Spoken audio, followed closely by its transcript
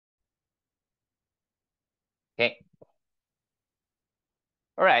Okay.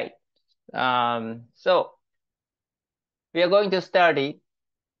 All right. So we are going to study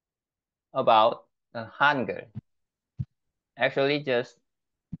about hunger. Actually, just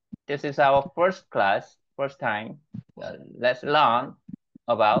this is our first class, first time. Let's learn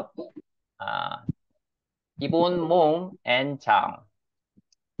about 기본 모음 and 장.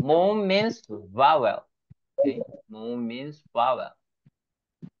 모음 means vowel. Okay, 모음 means vowel.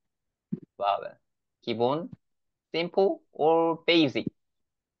 Vowel. 기본, simple or basic.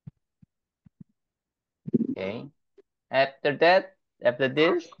 Okay. After that, after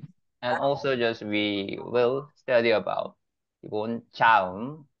this, and also just we will study about 기본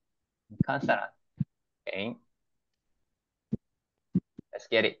자음, consonant. Okay. Let's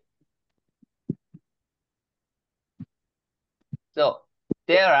get it. So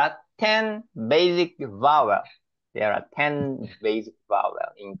there are 10 basic vowels. There are 10 basic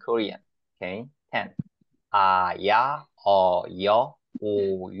vowels in Korean. Okay, 10. 아, 야, 어, 여,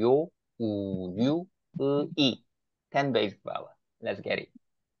 오, 요, 우, 유, 이. 10 basic vowels. Let's get it.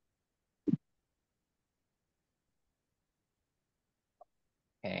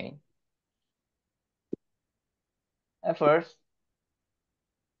 Okay. At first,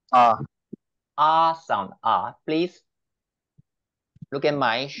 sound. Please look at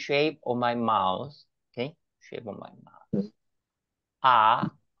my shape of my mouth. Okay, shape of my mouth.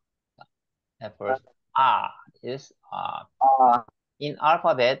 At first, is in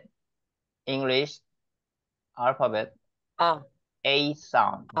alphabet, English alphabet, A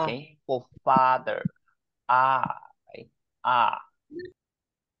sound. Okay, for father. Right?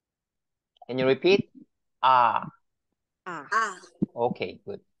 Can you repeat? Okay,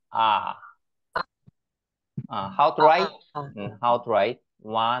 good. How to write? How to write?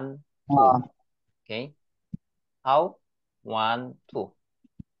 1, 2. Okay. How? 1, 2.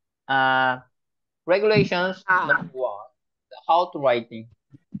 Regulations. Number 1. How to write in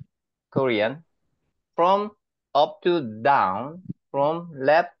Korean? From up to down, from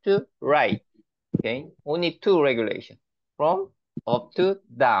left to right. Okay. Only 2 regulations. From up to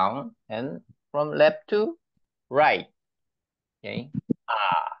down and from left to right. Okay.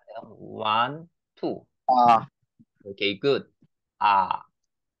 1, 2. Okay, good.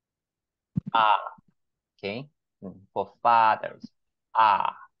 Okay. For fathers.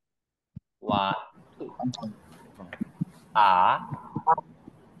 1, 2. All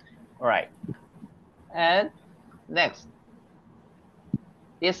right. And next.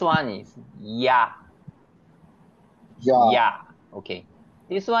 This one is ya. Okay.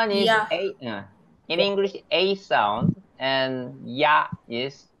 This one is A. In English, A sound, and ya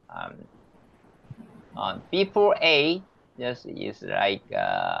is before A, just is like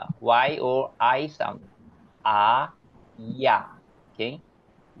Y or I sound. Ya. Okay.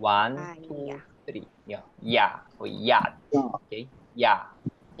 1, 2, 3. Yeah. Ya or yacht. Okay. Ya.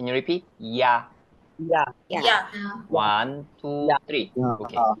 Can you repeat? Ya. 1, 2, 3.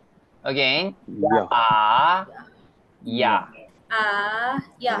 Okay. Again. Ya.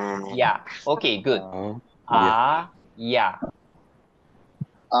 Yeah. Okay, good. Yeah.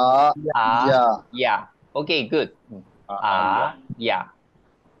 Yeah. Okay, good. Yeah.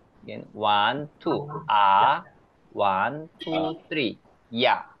 Again, 1, 2. 1, 2, 3.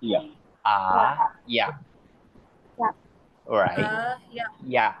 Yeah. Yeah. Yeah. All right.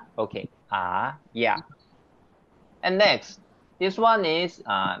 Yeah. Okay. Yeah. And next, this one is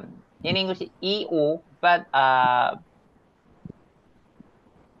in English EO, but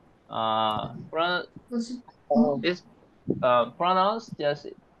this pronounce just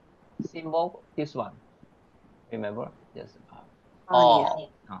symbol this one. Remember? Just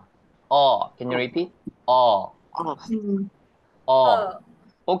can you repeat?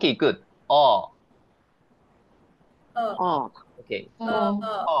 Okay, good. Okay.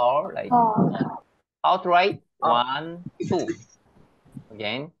 Like outright. 1, 2.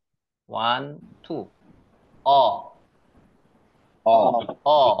 Again. 1, 2.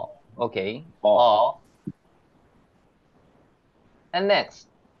 Okay. And next,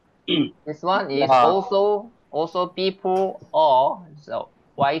 this one is also people so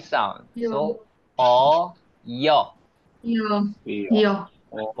Y sound. So yo.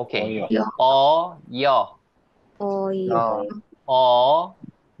 Okay.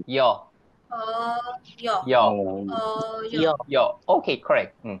 Yo. Yo. Okay,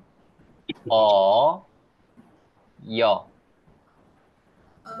 correct.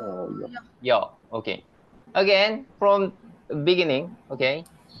 Yo. Okay. Again, from the beginning. Okay.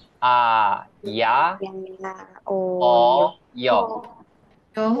 Ya. Yo.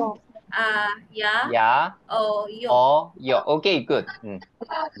 Ya. Yo. Okay, good.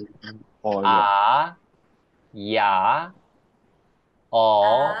 ya,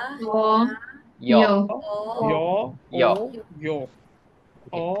 o, yo. Yo.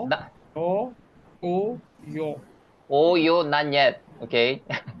 Okay. Yo. O, yo, not yet. Okay.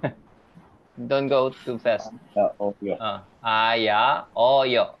 Don't go too fast. Yo. Ya, o,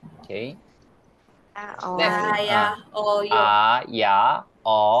 yo. Okay. Next. ya, Ya,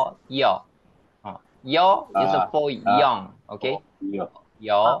 o, yo. Yo is for Ya, young. Okay. yo.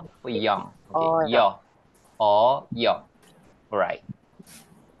 Yo for young. Okay. Yo, o, yo. All right.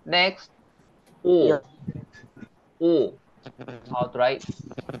 Next. O. O. How to write?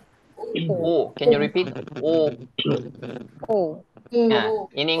 O. Can you repeat? O.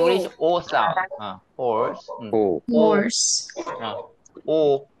 In English, O sound. Horse. O. O.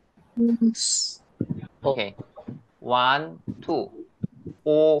 O. Okay. 1, 2.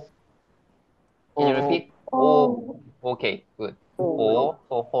 O. Can you repeat? O. Okay, good. O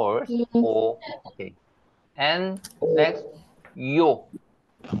for horse. O. Okay. And next, yo.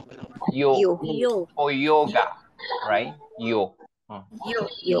 Yo for yoga, right? Yo. Uh,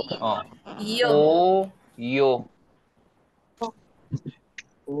 O. Yo. Yo.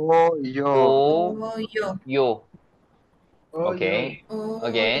 O. Yo. Okay.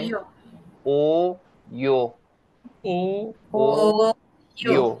 Again. O. Yo. O.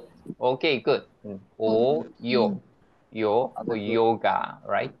 Yo. Okay, good. O. Yo. Yo for yoga,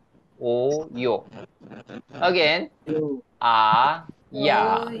 right? O. Yo. Again. Ya.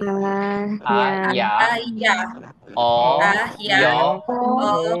 Ya. O. Yo.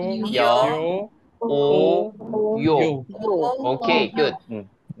 Yo. O. Yo. Okay, good.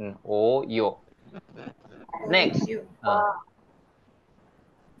 O. Yo. Next.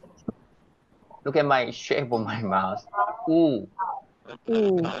 Look at my shape of my mouth. U.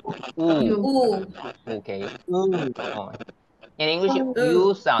 U. Okay. Oh. In English,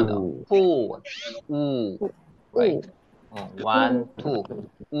 U sound. Fu. U. Right. 1, 2.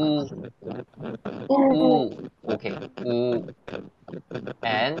 U. U. Okay. U.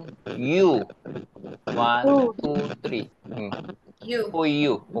 And U. 1, 2, 3. For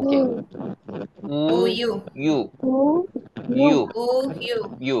you. Okay. U. You. You.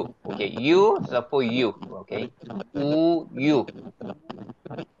 You. Okay. You is for you. Okay. U. You.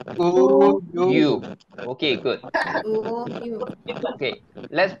 You. Okay. Good. Okay.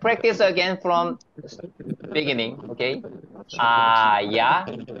 Let's practice again from beginning. Okay. Ya. Ya.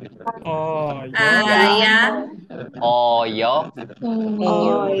 O. Yo.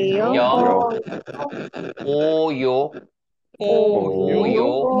 Yo. O. Yo. O.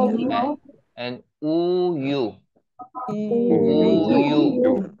 Yo. And U. You. U.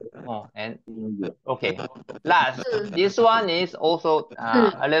 You. And okay. Last. This one is also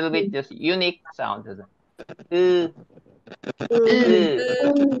a little bit just unique sound. Okay.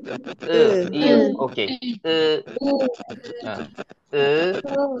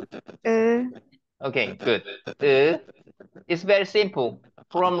 Okay, good. It's very simple.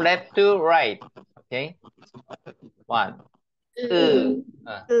 From left to right. Okay. 1.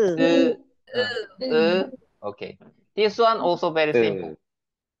 Okay. This one also very simple.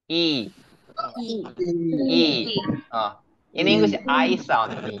 E. E. In English, I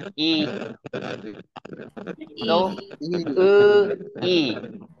sound. E. So, E.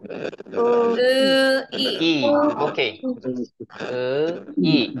 E. Okay.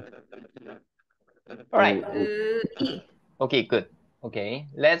 E. All right. Okay, good. Okay,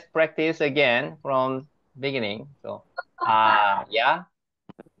 let's practice again from beginning. So, ya.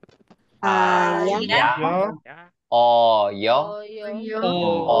 Ya. O. Yo.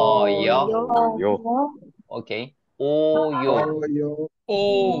 O. Yo. Yo. Okay. O. Yo. Yo.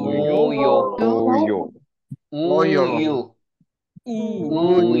 O. Yo. Yo. U. You.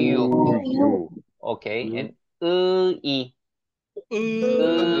 U. You. Yo. Okay, and E.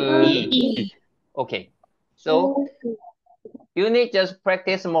 E. Okay, so you need just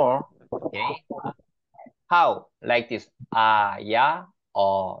practice more. Okay, how? Like this. Ya,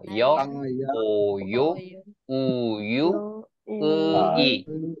 o, yo, o, yo, u, you, E.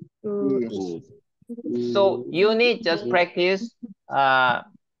 So you need just practice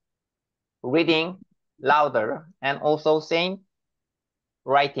reading louder and also same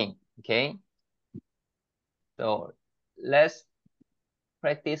writing. Okay, so let's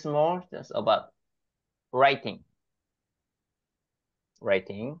practice more just about writing.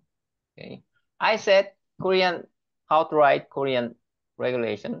 Okay, I said Korean, how to write Korean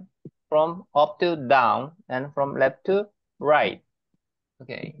regulation from up to down and from left to right.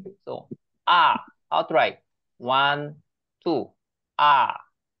 Okay, so how to write? 1, 2,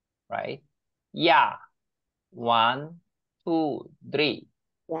 right? Yeah, 1, 2, 3.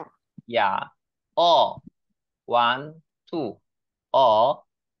 Yeah. Oh, 1, 2. O,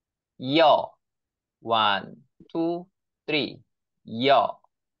 yo, 1, 2, 3. Yo.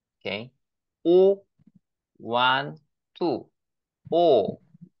 Okay. O, 1, 2. O,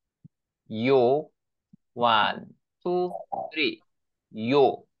 yo, 1, 2, 3.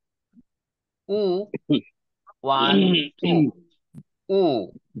 Yo. U, 1, 2.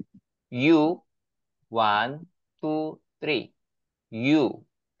 U, you, 1, 2, 3. You.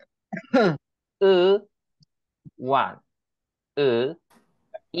 1.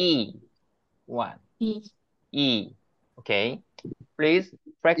 E, 1. E. Okay. Please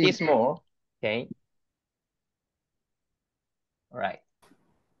practice more. Okay. All right.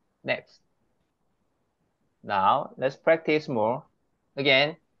 Next. Now let's practice more.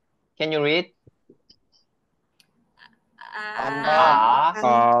 Again, can you read? A,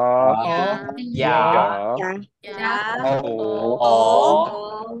 Ya,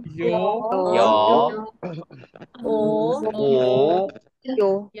 O, yo, O,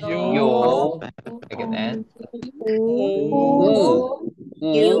 yo. Again.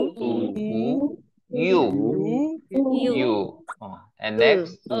 U, you. And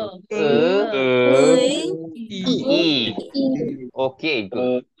next, E. Okay,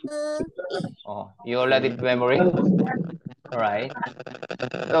 good. You already memory. All right.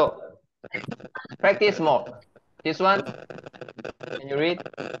 So practice more. This one, can you read?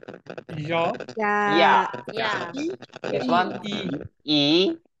 Yeah. This one,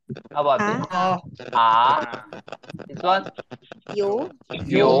 E. How about this? A. This one, yo.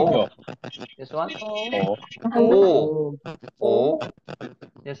 This one, O. O.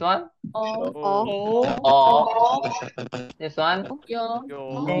 This one, O. This one, yo.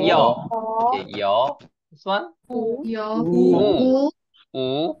 Okay, yo. This one, U.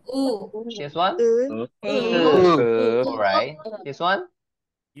 U. This one, All right. This one,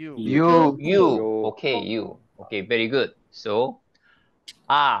 you. Okay, you. Okay, very good. So,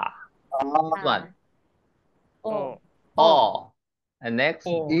 this one, O. And next,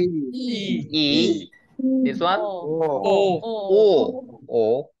 E. This one, O.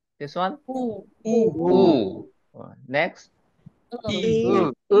 O. This one, U. Next,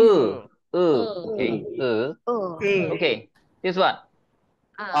 Okay, Okay, this one,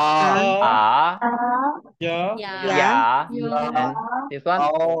 ya. And this one,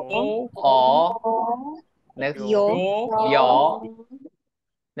 O. Next, yo.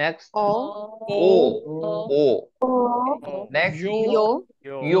 Next, O. O. Next, yo.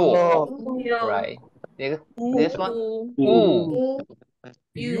 Right. This one, you.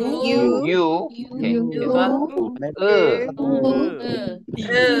 Okay, this one,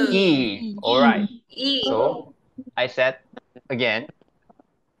 E. All right. So I said again,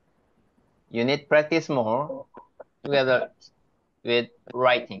 you need practice more together with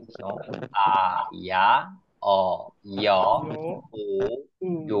writing. So, ya, o, yo,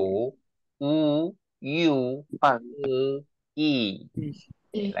 yo, you, e.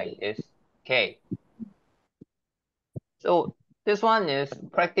 Okay, like this. Okay. So this one is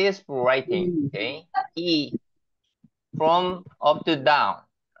practice writing. Okay. E from up to down.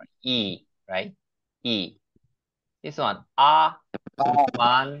 E, right? E. This one, 1,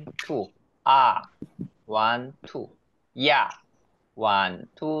 2. 1, 2. Ya. 1,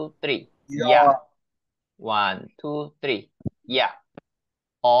 2, 3. Ya. 1, 2, 3. Ya.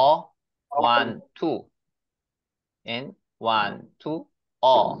 O. 1, 2. And 1, 2.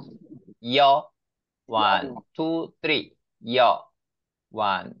 O. Yo. 1, 2, 3. Yo.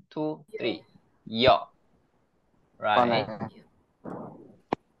 1, 2, 3. Yo. Right.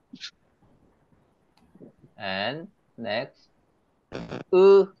 And next,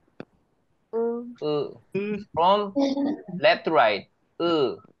 from left to right.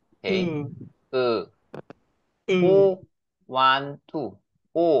 Okay. O. 1, 2.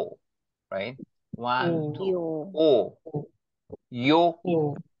 O. Right. 1, 2. O. Yo.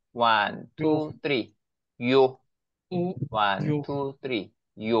 1, 2, 3. Yo. 1, 2, 3.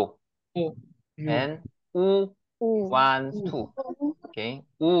 Yo. And U. 1, 2. Okay.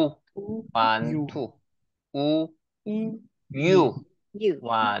 U. 1, 2. U. You.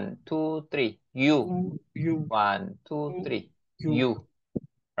 1, 2, 3. You. 1, 2, 3. You.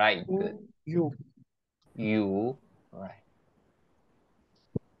 Right. Good. You. Right.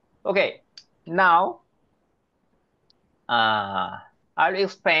 Okay. Now, I'll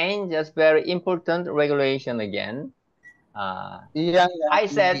explain just very important regulation again. I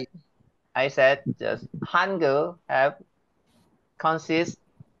said just Hangul have consist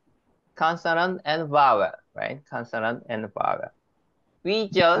consonant and vowel, right? Consonant and vowel. We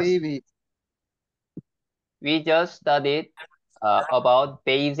just studied about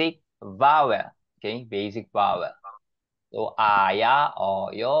basic vowel. Okay, basic vowel. So 아야,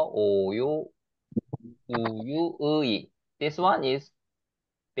 어여, 오유, 우유, 의이. This one is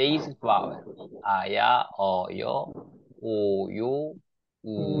basic vowel. 아야, 어여, 오유,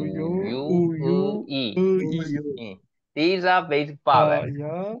 우유, 의이. These are basic vowels.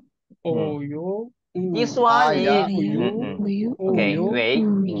 아야, Mm. 어요, This one 아야, is 우유, okay. 오요, Wait.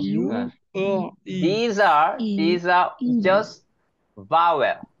 우유, 이. These are just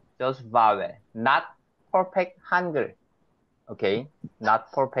vowel, not perfect Hangul. Okay,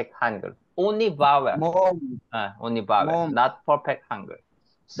 not perfect Hangul. Only vowel. Only vowel, not perfect Hangul.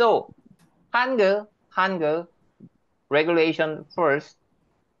 So Hangul regulation first.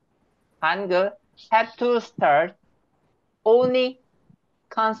 Hangul have to start only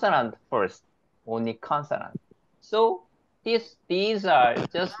consonant first. Only consonant. So these are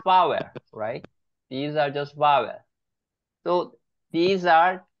just vowel, right? These are just vowel. So these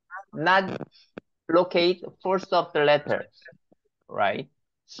are not locate first of the letters, right?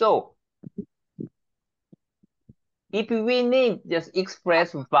 So if we need just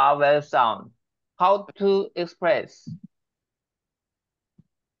express vowel sound, how to express?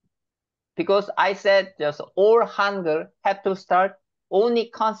 Because I said just all Hangul have to start only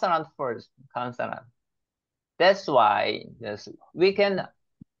consonant first, consonant. That's why just we can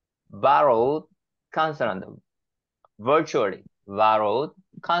borrow consonant virtually. Borrowed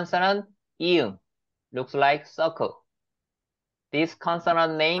consonant iung looks like circle. This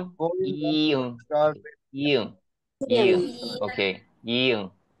consonant name iung, iung, iung. Okay,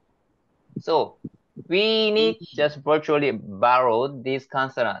 iung. So we need just virtually borrow this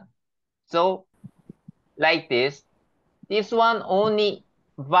consonant. So like this one only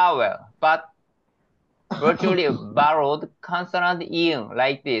vowel, but virtually borrowed consonant iung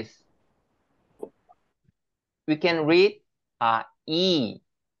like this. We can read e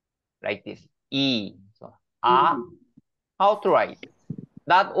like this, e. So how to write?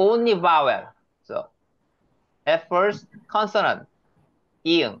 Not only vowel. So at first consonant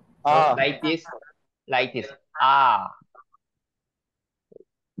iung. So like this,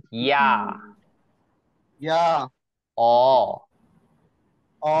 ya, o,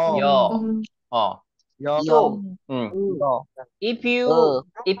 yo, So if you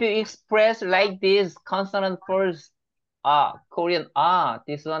express like this consonant first, Korean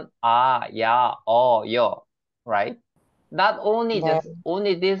this one ya, o, yo, right? Not only just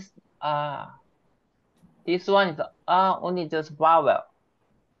only this this one is only just vowel.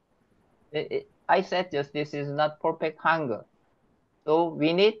 I said just this is not perfect Hangul. So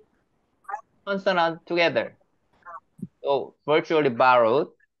we need consonant together. So virtually borrowed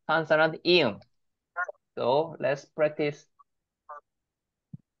consonant in. So let's practice.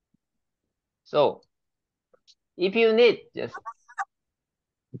 So if you need just,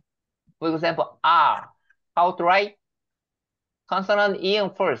 for example, how to write consonant in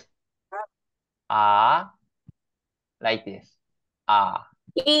first? Like this.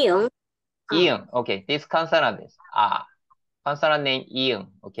 이응. In. Okay, this consonant is consonant name in.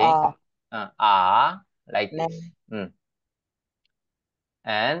 Okay. Like this.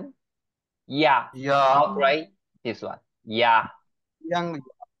 And how to write this one? Yeah.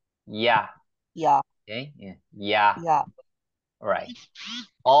 Okay. Yeah. All right.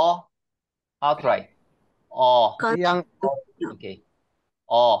 Or how to write? Okay.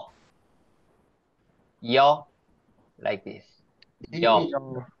 Yo. Like this. Yo.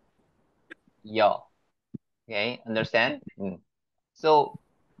 Okay. Understand? So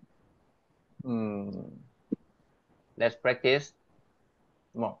let's practice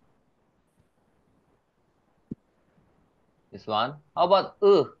more. This one. How about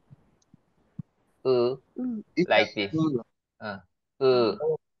like this.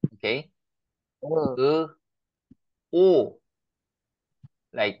 Okay. O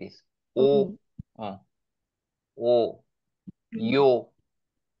like this. O yo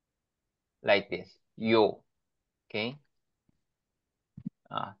like this. Yo. Okay.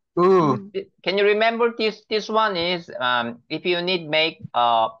 Can you remember this one is if you need make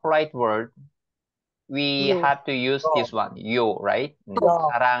a polite word, we have to use this one. Yo, right?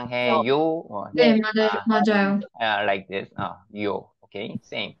 사랑해요. 네, 맞아요. Like this. Yo. Okay.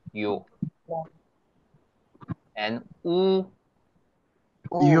 Same. Yo. And u.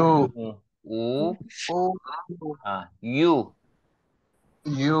 You.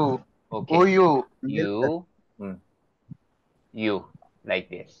 Okay. You. Like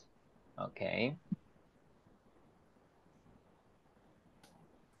this. Okay.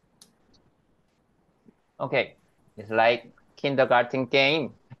 Okay. It's like kindergarten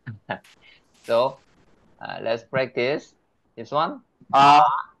game. So let's practice this one.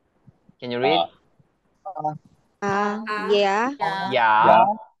 Can you read? Yeah. Yeah.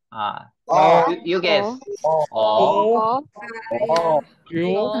 You guess. O,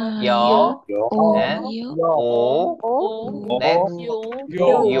 yo, and O. Next,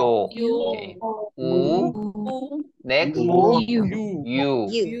 yo. Okay. U. Next, you.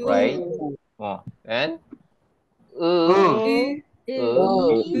 Right? And and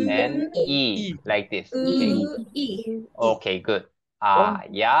like this. Okay. Okay, good.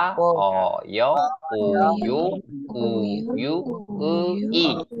 Ya, yo, you,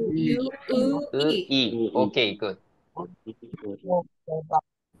 Okay, good.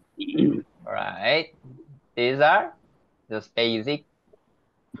 All right. These are just basic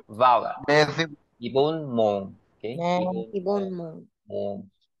vowel. 기본 모음. Okay. 기본 모음.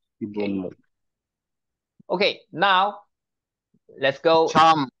 Okay. Okay. Now let's go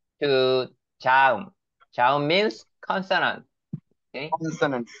to 자음. 자음 means consonant. Okay.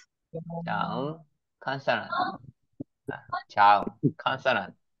 자음, consonant. 자음,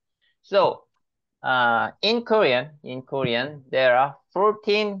 consonant. So in Korean, there are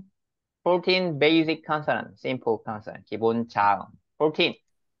 14 basic consonants, simple consonant, 기본 자음, 14.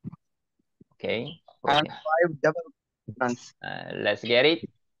 Okay. 14. And 5 double consonants. Let's get it.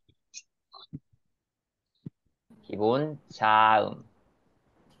 기본 자음.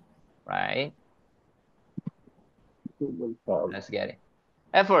 Right? Let's get it.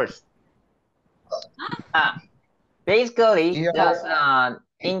 At first, basically, just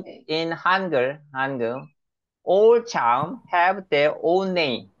in Hangul, all 자음 have their own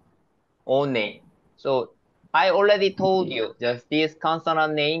name. So I already told you just this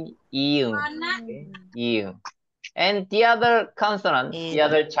consonant name 이응. Okay? 이응. And the other consonant, the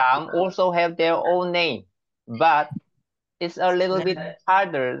other 자음 also have their own name, but it's a little bit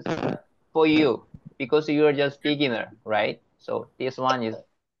harder for you because you're just beginner, right? So this one is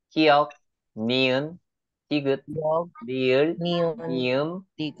기역, 니은, 디귿, 리을, 미음,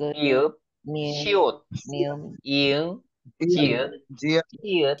 비읍, 시옷, 이응, 지읒,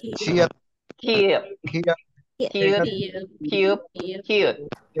 히읗, 키읔, 키읔, 피읍, 히읗.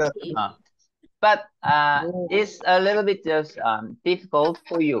 But it's a little bit just difficult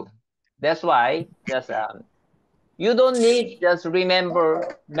for you. That's why just you don't need just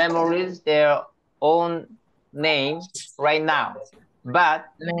memorize their own name right now, but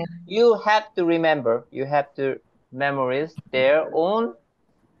you have to memorize their own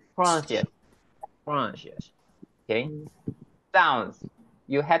pronunciation. Okay, sounds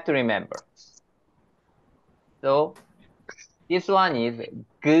you have to remember. So this one is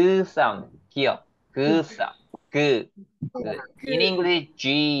그 sound, 기억, 그 sound, 그. In English,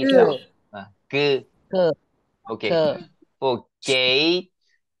 G sound, 그. Okay. For gate,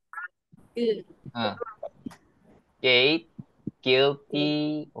 gate,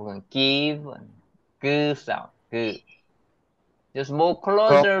 guilty, or give, 그 sound, 그. Just more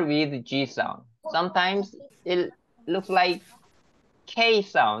closer with G sound. Sometimes it looks like K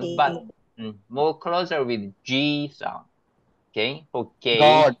sound, but more closer with G sound. Okay, for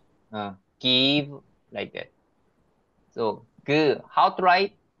gate, give, like that. So 그, how to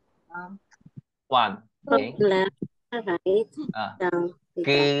write? One. Okay.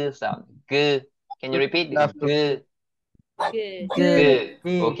 그 sound. 그. Can you repeat? 그. 그.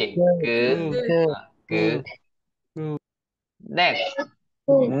 Okay. 그. 그. Next.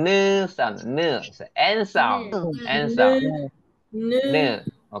 느 sound. 느. So N sound. N sound. 느.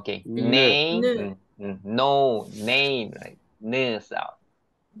 Okay. Name. No. Name. Right. 느 sound.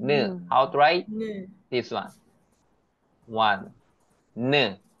 느. How to write? This one. One.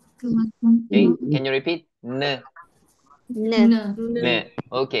 느. Okay. Can you repeat? 느. 느.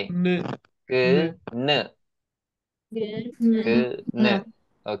 Okay. 그. 느. 그. 느.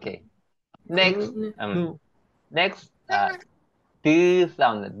 Okay. Next. Next. 드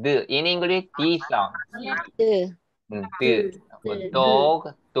sound. 드. In English, D sound. 드. For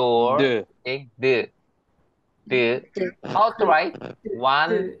dog, door. Okay. 드. 드. How to write?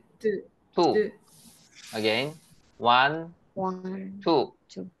 One, two. Again. One, two.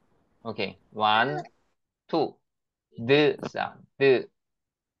 Okay. One, two. 드 sound. 드.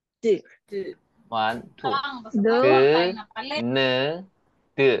 One, two. 그, 느,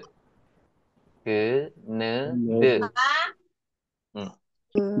 드. 그, 느, 드.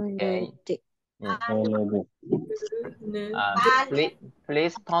 Okay.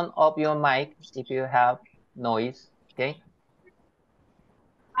 Please turn off your mic if you have noise. Okay.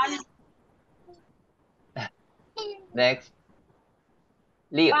 Next.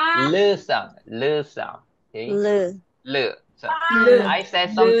 L sound. L sound. Okay. L. So I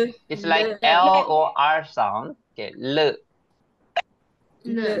said it's like L or R sound. Okay. L.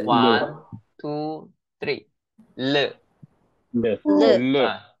 One, two, three. L. L.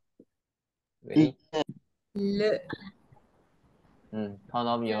 Ready? L. Turn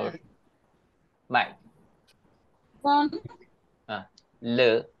off your mic. L.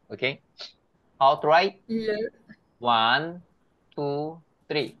 Okay. How to write? L. 1, 2,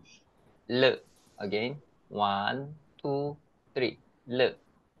 3. L. Again. 1, 2, 3. L.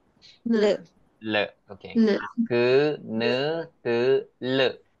 L. L. Okay. Cứ, nơ, tư,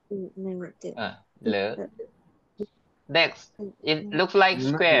 L. L. Next, it looks like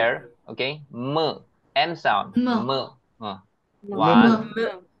square. Okay. M. M sound. M. M. 1,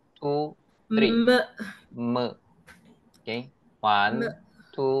 M. 2, 3. M. M. Okay. 1,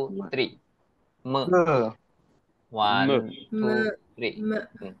 2, 3. M. M. 1, 2, M. 3. M.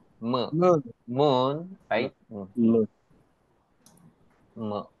 M. M. Moon, right? M.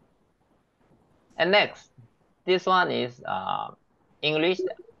 M. And next, this one is English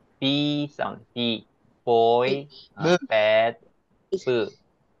B sound. B. Boy, B. bad, B.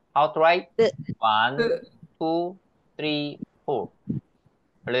 How to write? B. 1, 2, 3, 4.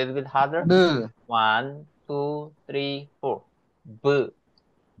 A little bit harder. B. 1, 2, 3, 4. B.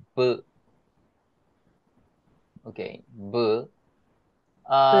 B. Okay. B.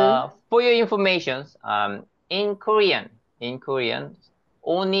 For your information, in Korean,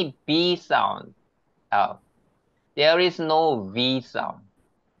 only B sound. There is no V sound.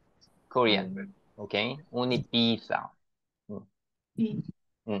 Korean. Okay, only B sound.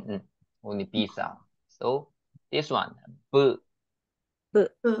 Only B sound. So this one, B. B.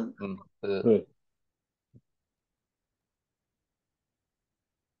 B.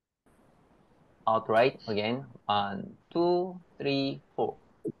 Outright again. 1, 2, 3, 4.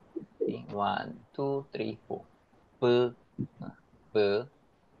 Okay. 1, 2, 3, 4. B. B.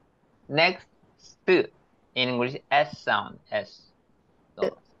 Next, st. In English, S sound. S.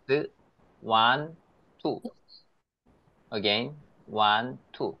 So st. 1, 2. Again, 1,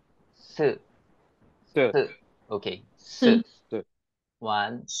 2. S. S. Okay. S.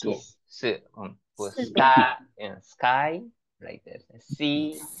 1, 2. S. For sky, sky, like this.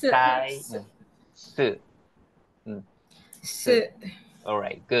 Sea, sky, S. S. All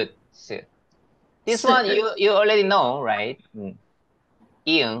right, good. S. This one you already know, right?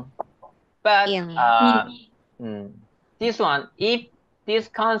 Ing. But this one, if this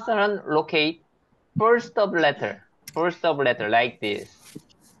consonant locate first of letter like this.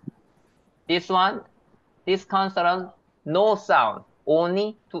 This one, this consonant, no sound,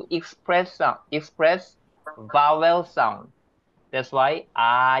 only to express sound, express vowel sound. That's why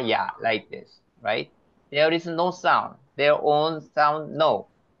yeah, like this, right? There is no sound, their own sound, no.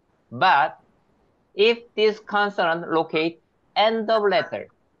 But if this consonant locate end of letter,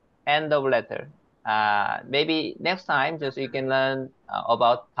 maybe next time just you can learn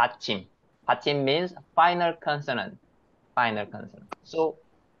about 받침. 받침 means final consonant, So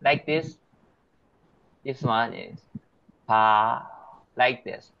like this one is pa, like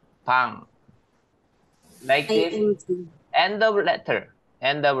this, pang, like this, end of letter,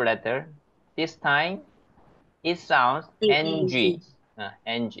 This time it sounds ng,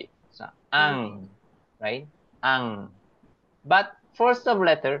 so ang, right? Ang. But first of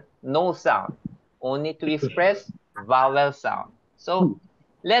letter, no sound, only to express vowel sound. So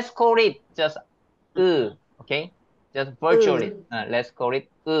let's call it just okay? Just virtually, let's call it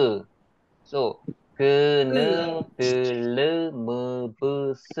So 그는 들르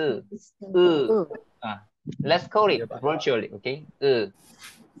스 let's call it virtually, okay?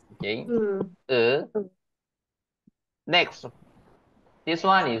 Okay. Next, this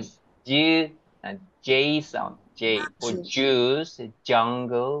one is J and J sound. J for juice,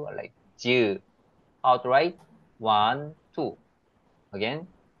 jungle, like J. How to write? 1, 2. Again,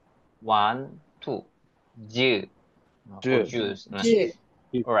 1, 2. J for juice.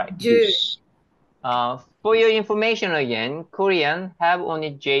 All right. For your information again, Korean have only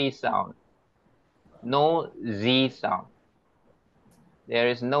J sound, no Z sound. There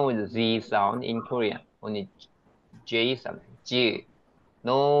is no Z sound in Korean, only J sound, J.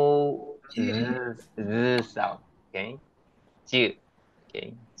 No Z sound, okay? J,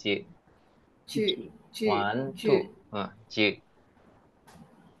 okay, J. 1, 2, J.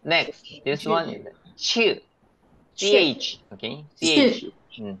 Next, this one is ch, ch, okay, ch.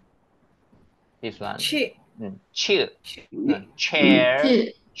 This one, ch, chair,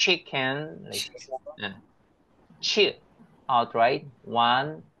 chicken, like ch. Outright,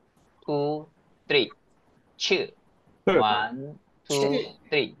 1, 2, 3. Ch. 1, 2,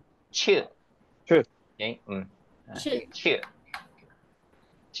 3. Ch. Okay. Ch.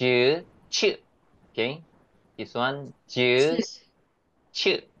 J, ch. Okay. This one, j, ch.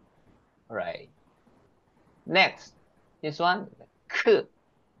 All right. Next, this one, k,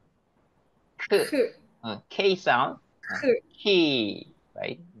 k, K sound, key,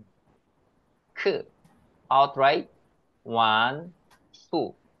 right? K, outright, 1,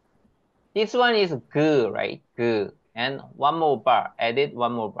 2. This one is g, right? G, and one more bar, added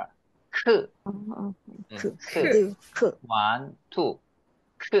one more bar. K, k, 1, 2,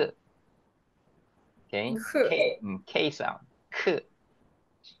 k. Okay, K sound, k.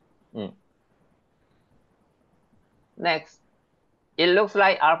 Next, it looks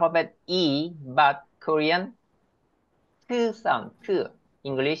like alphabet E, but Korean T sound, T.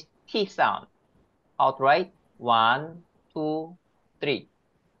 English T sound. Outright, 1, 2, 3.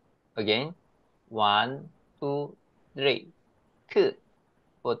 Again, 1, 2, 3. T.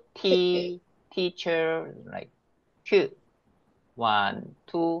 For T, teacher, like T. 1,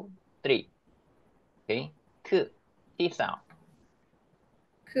 2, 3. Okay, T, T sound.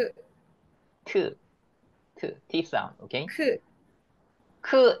 T, T, T sound. Okay. K,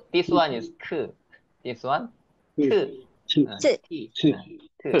 this one is K. This one, T. T.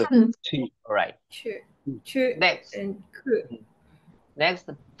 All right. Next. Next,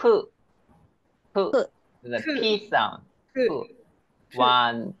 P. P. The P sound. P.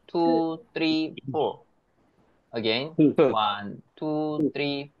 1, 2, 3, 4. Again, 1, 2,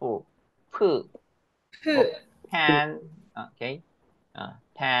 3, 4. P. Pen. Okay.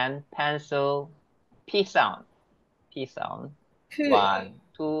 Pen, pencil. P sound. P sound. 1,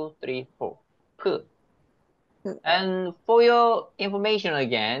 2, 3, 4. P. And for your information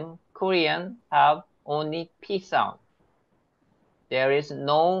again, Korean have only P sound. There is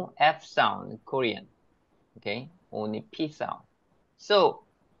no F sound in Korean. Okay, only P sound. So,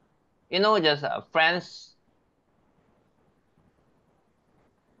 just France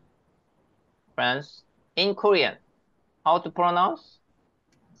in Korean, how to pronounce?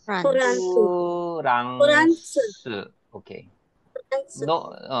 France. Okay.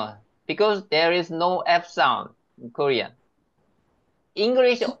 No, because there is no F sound in Korean.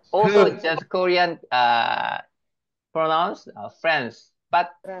 English also just Korean pronounce France,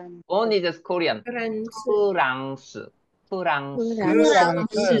 but only just Korean. France.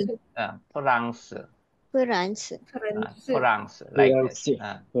 Like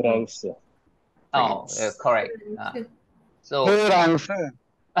this. Oh, correct. So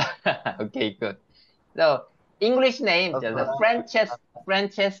okay, good. So English name just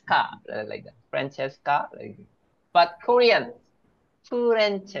Francesca, like that. Francesca, but Korean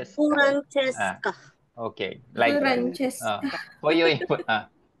Francesca. Okay, like that. For your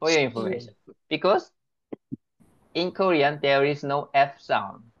information, because in Korean there is no F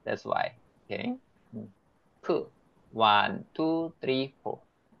sound. That's why. Okay. P. 1, 2, 3, 4.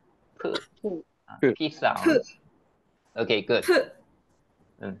 P. P sound. Okay, good.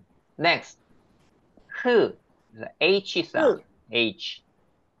 Next, H. The H sound. H.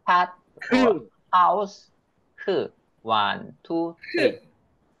 Hat or house. H. 1, 2, 3.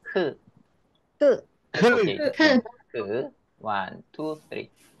 H. Okay. H. 1, 2, 3.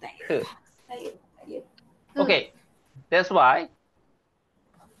 H. Okay. That's why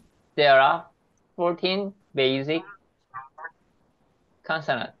there are 14 basic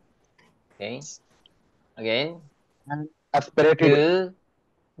consonants. Okay. Again. Aspirated.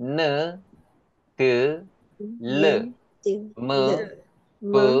 G, N, G, L, M,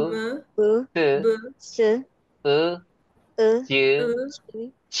 B, T, J,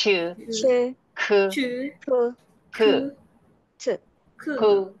 Ch, K, K, P,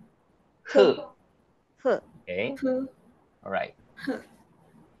 H. Okay. All right.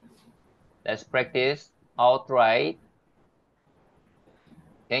 Let's practice outright.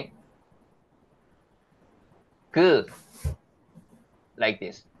 Okay. G. Like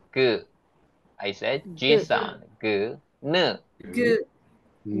this. G. I said G sound. G. N.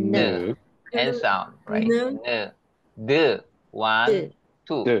 N. N sound, right? N. D. 1,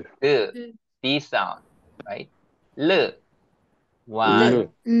 2. D. D sound, right? L. 1,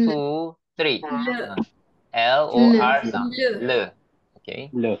 2, 3. L or R sound. L. Okay.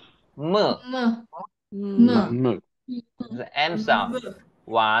 M. The M sound.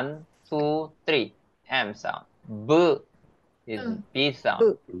 1, 2, 3. M sound. B is B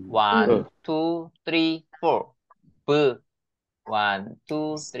sound. 1, 2, 3, 4. B. 1,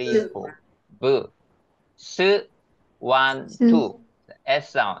 2, 3, 4. B. S. 1, 2. The S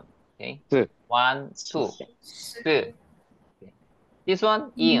sound. Okay. 1, 2. S. Okay. This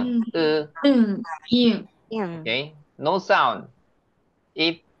one, ing. Okay. No sound.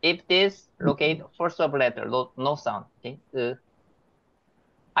 If this locate first of letter, no sound. Okay.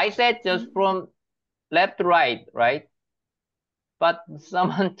 I said just from left to right, right? But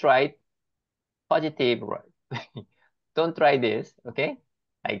someone tried positive Don't try this, okay?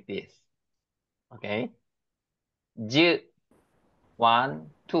 Like this, okay? J, 1,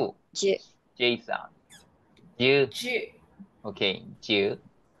 2. J. J sound. J, J. okay. J,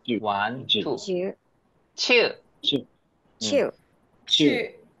 1, 2. J. Ch, Q. Ch.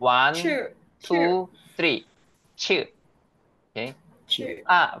 1, 2, 3. Ch, okay? Ch.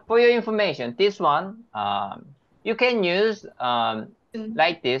 For your information, this one, you can use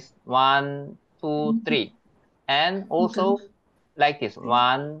like this, 1, 2, 3, and also like this,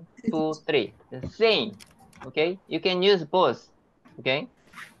 1, 2, 3, the same. Okay, you can use both. Okay,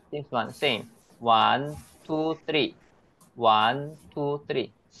 this one same, 1, 2, 3, 1, 2,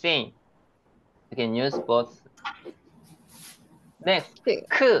 3, same. You can use both. Next, K.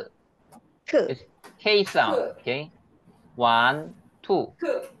 k K. is K sound. Okay, 1, 2. K.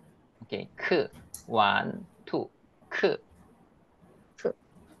 Okay, k, 1, 2, k. K.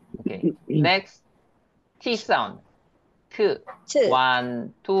 Okay, next, T sound. K, T.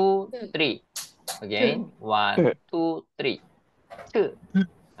 1, 2, 3. Again, 1, 2, 3. K,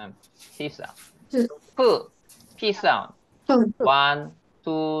 T sound. T. P, P sound. P. 1,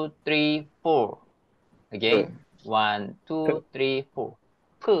 2, 3, 4. Again, 1, 2, 3, 4.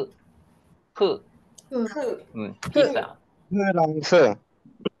 P, P, P sound. Sir.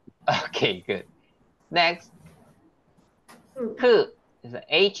 Okay, good. Next, K is the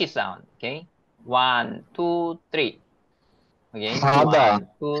H sound. Okay, 1, 2, 3. Again, Father.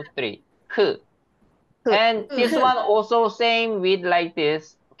 1, 2, 3. K. And this one also same with like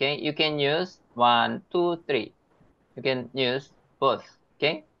this. Okay, you can use 1, 2, 3. You can use both.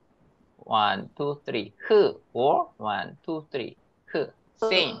 Okay, 1, 2, 3. H or 1, 2, 3. H.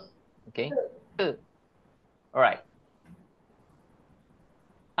 Same. Okay. H. All right.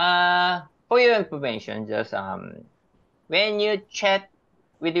 For your information, just when you chat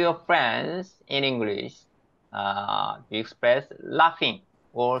with your friends in English, you express laughing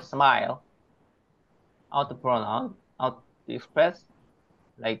or smile. How to pronounce? How to express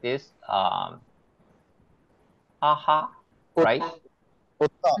like this? Haha, right?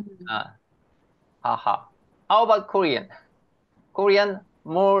 Haha. How about Korean? Korean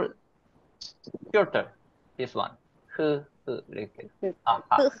more shorter. This one. Like this.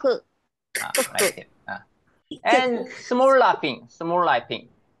 Haha. Like this. And small laughing. Small laughing.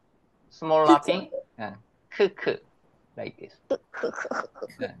 Small laughing. K. Like this.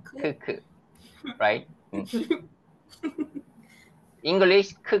 K. Right?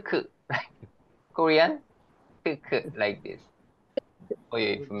 English K. Korean K. Like this. For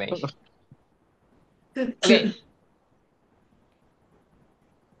your information. Okay.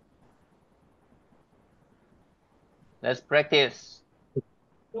 Let's practice.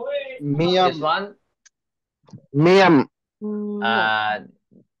 This one. Miam.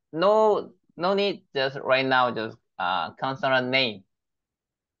 No need. Just right now, just consonant name.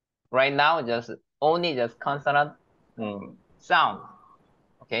 Right now, just only just consonant sound.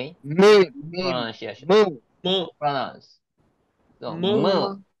 Okay. Pronunciation. Pronounce. So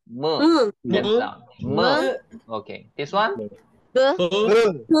that sound. Okay. This one. B.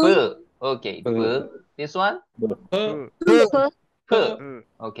 Okay. B. This one. P.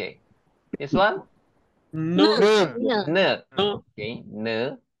 Okay. This one. N. Okay.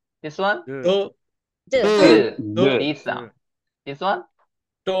 N. This one. G. D sound. This one.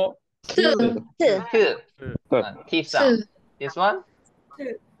 T. T sound. This one.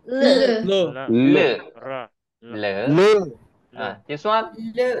 L. This one.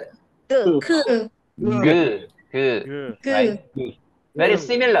 G. Right? Very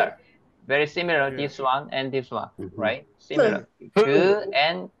similar. Very similar. This one and this one. Right? Similar. G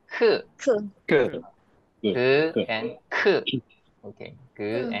and K. G and K. Okay. G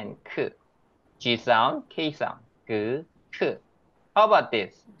and K. G sound, K sound. G, K. How about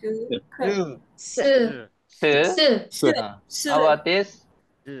this? How about this?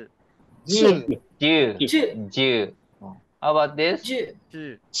 Ju. How about this? Ch.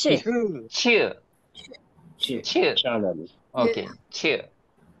 Okay, ch.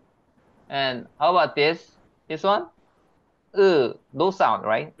 And how about this? This one? No sound,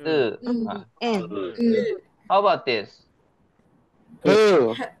 right? How about this?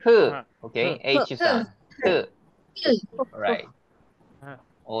 Okay, H sound. Right.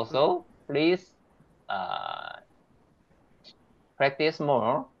 Also, please practice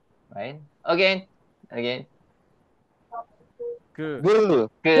more, right? Again. This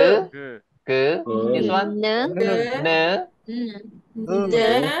one. N. L.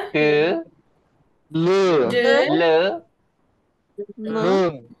 B.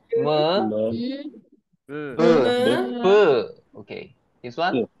 Okay. This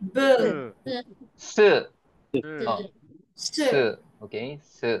one. S. Oh, s. Okay,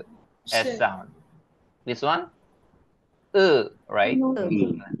 s. S sound. This one, right?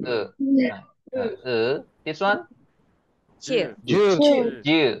 This one, chill, Ju.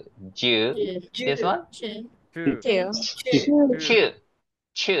 j. This one, chill, ch.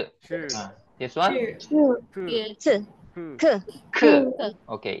 Ch. This one, ch, k, k.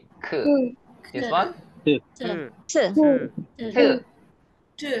 Okay, k. This one, ch, t.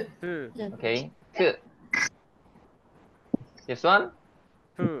 Okay, k. This one,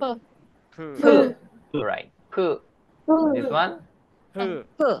 p. Right, p. This one, p,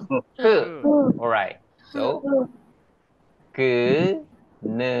 k. All right. So, k,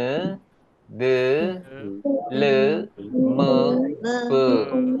 n, d, l, m, b,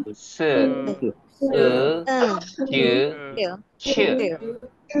 s, j, chill, ch, chill,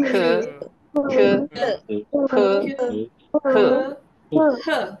 k, k, p, h.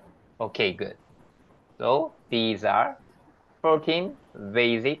 Okay, good. So these are 14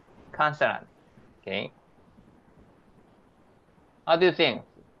 basic consonants. Okay. How do you think?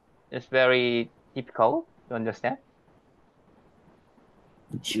 It's very difficult to understand.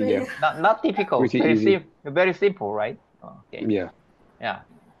 Yeah. Not difficult. Pretty easy. Very simple, right? Okay. Yeah. Yeah.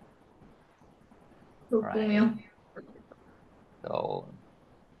 Right. So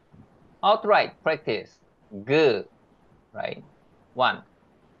outright practice. G, right? One.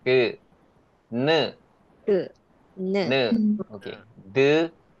 G, n, g, n, Okay. D,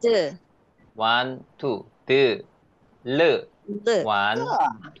 d, 1, 2. D, l, l, 1,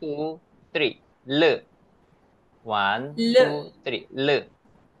 2, 3. L, 1, 2, 3. L,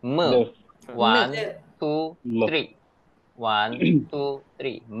 m, The 1, 2, L. 3. 1, 2,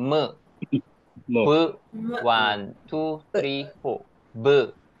 3. M, L. b, 1, 2, b, 3, 4.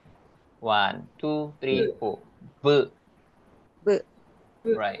 B, 1, 2, 3, 4. B, b,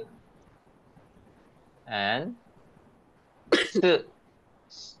 right. And s,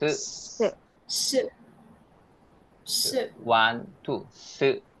 s, s, 1, 2. S,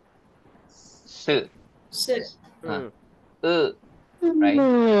 right?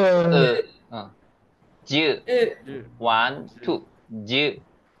 J, 1, 2. J,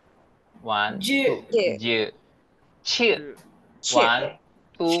 1, 2. j, J, ch, ch, 1,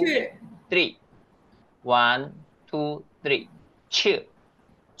 2, 3. 1, 2, 3. Ch.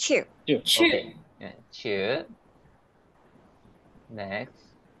 chill, Okay. Yeah, ch. Next.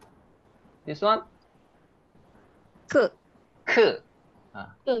 This one. k, K.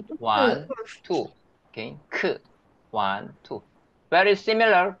 1, 2. Okay. K. 1, 2. Very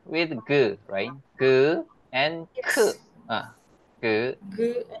similar with g, right? G and k. G.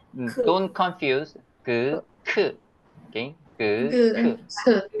 Don't confuse g, k. Okay. G,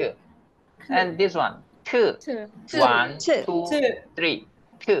 k, k. And this one. K. 1, ch, 2, 3.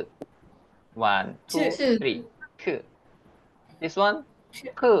 K. 1, 2, 3. K. This one. K.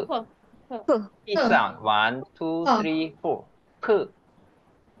 p, P sound. 1, 2, 3, 4. K.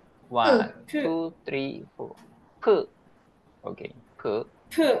 1, 2, 3, 4. K. Okay. K.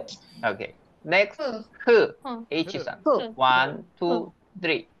 Okay. Next. K. H sound. p, 1, 2,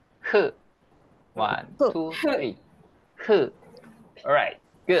 3. K. 1, p, 2, 3. K. All right.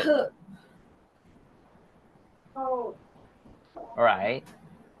 Good. All right.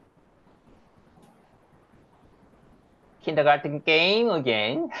 Kindergarten game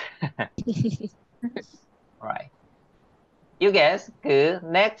again. All right. You guess. K.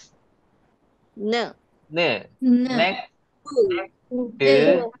 Next. n, N. Next.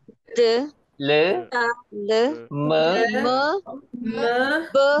 D. d, L. l, M. m,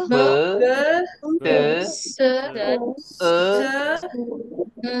 b, B. T. s, E.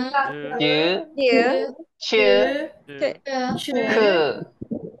 J. j, Ch. ch, K.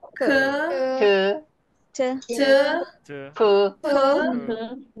 k, T. t, P. p,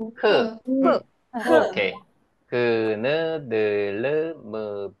 H. p, Okay. K, N, D, L, M,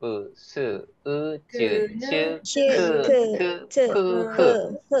 B, S, E, J, Ch, ch, K, k, K, t, P, H. p,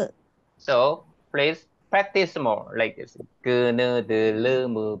 h, So please practice more like this. K, N, D, L,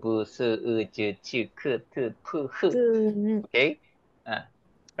 M, B, S, E, J, Ch, K, T, P, H. g, Okay.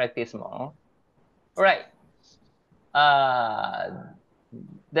 Practice more. All right.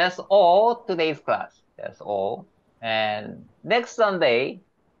 That's all today's class. That's all. And next Sunday,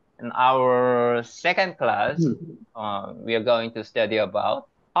 in our second class, we are going to study about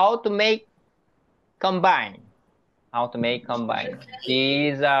how to make combine. How to make combine.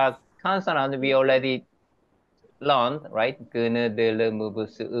 These are consonants we already learned, right?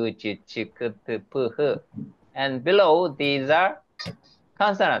 And below, these are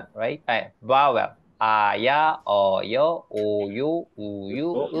consonant, right? Vowel. A, ya, o, yo, u, u,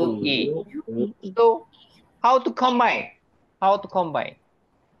 u, e. So how to combine? How to combine?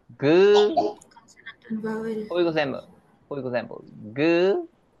 G, for example, G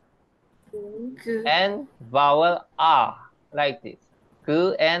and vowel R, like this.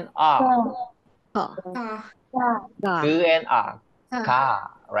 G and R. G and R. Ka,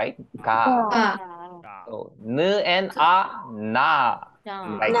 right? Ka. So N and A, na.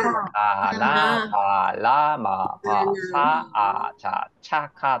 Like this. Ka, na, pa, la, ma, pa, sa, a, cha, cha,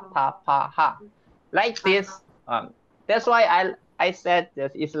 ka, ta, pa, ha. Like this. That's why I said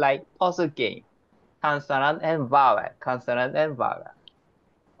this is like puzzle game. Consonant and vowel. Consonant and vowel.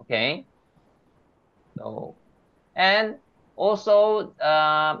 Okay. So and also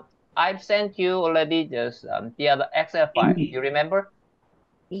I've sent you already just the other Excel file. You remember?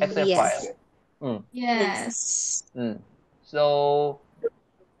 Excel Yes. file. Yes. So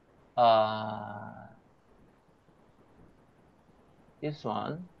this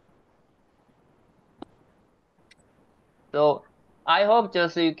one. So I hope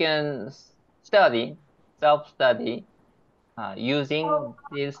just you can study, self-study using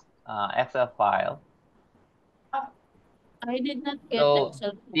this Excel file. I did not get So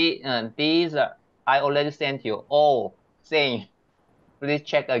Excel. these are I already sent you all same. Please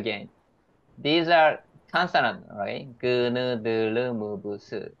check again. These are consonant, right? G, N, D, L, M, B,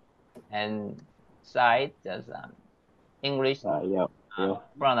 S. And side just English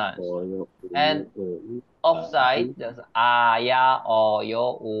pronouns. And offside just A, Ya, O,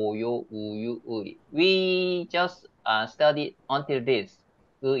 Yo, U, Yo, U, Yu, Ui. We just studied until this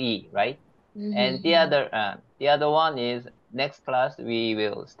Ui, right? And the other one is next class we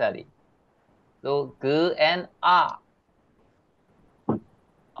will study. So G and A.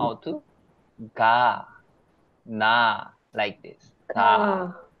 How to? Ga, na, like this.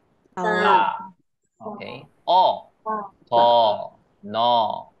 Ga, na. Okay. O, to,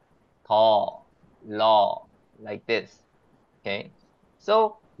 no, to, lo, like this. Okay.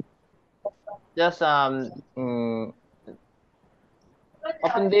 So just open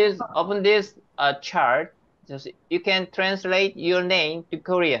this chart. Just you can translate your name to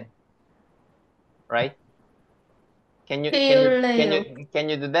Korean, right? Can you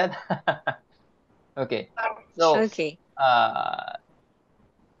do that? Okay. So Okay.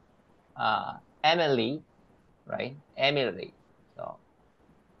 Emily, right? Emily. So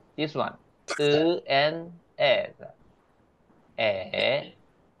this one. E and S.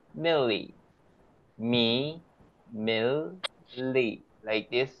 Millie. Me, Millie. Like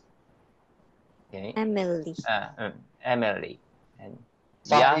this. Okay. Emily. Emily. And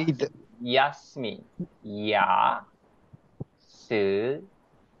Side. Yasmin. Ya. Su.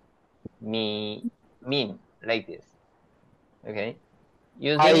 Me. Min. Like this. Okay.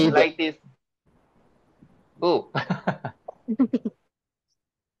 Using like this. Ooh.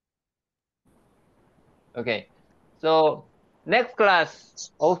 Okay. So next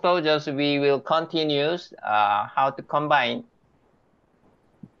class also just we will continue how to combine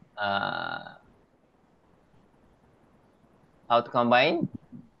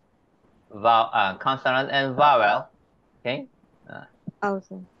consonant and vowel. Okay.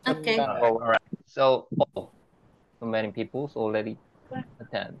 Also. Okay. All right. So so many people already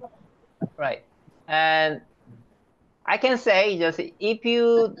attend. Right. And I can say just if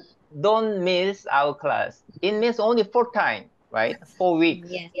you don't miss our class, it means only 4 times, right? 4 weeks.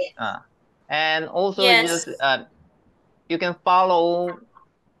 Yes. And also Yes. just you can follow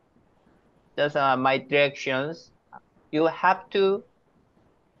just my directions. You have to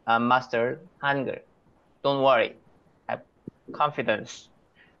master Hangul. Don't worry. Have confidence.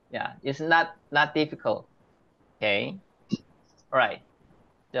 Yeah, it's not difficult. Okay. All right.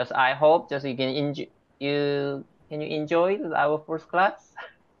 Just I hope just you can enjoy our first class.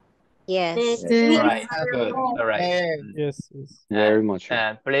 Yes. All right. Good. All right. Yes. Very much.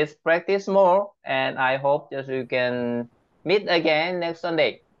 Please practice more, and I hope just you can meet again next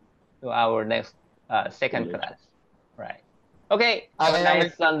Sunday to our next second class. Right. Okay. Have a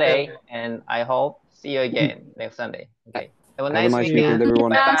nice Sunday, and I hope see you again next Sunday. Okay. Have a Have a nice nice weekend. weekend,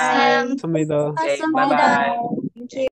 everyone. Bye bye. 감사합니다. Okay. Bye bye. Thank you.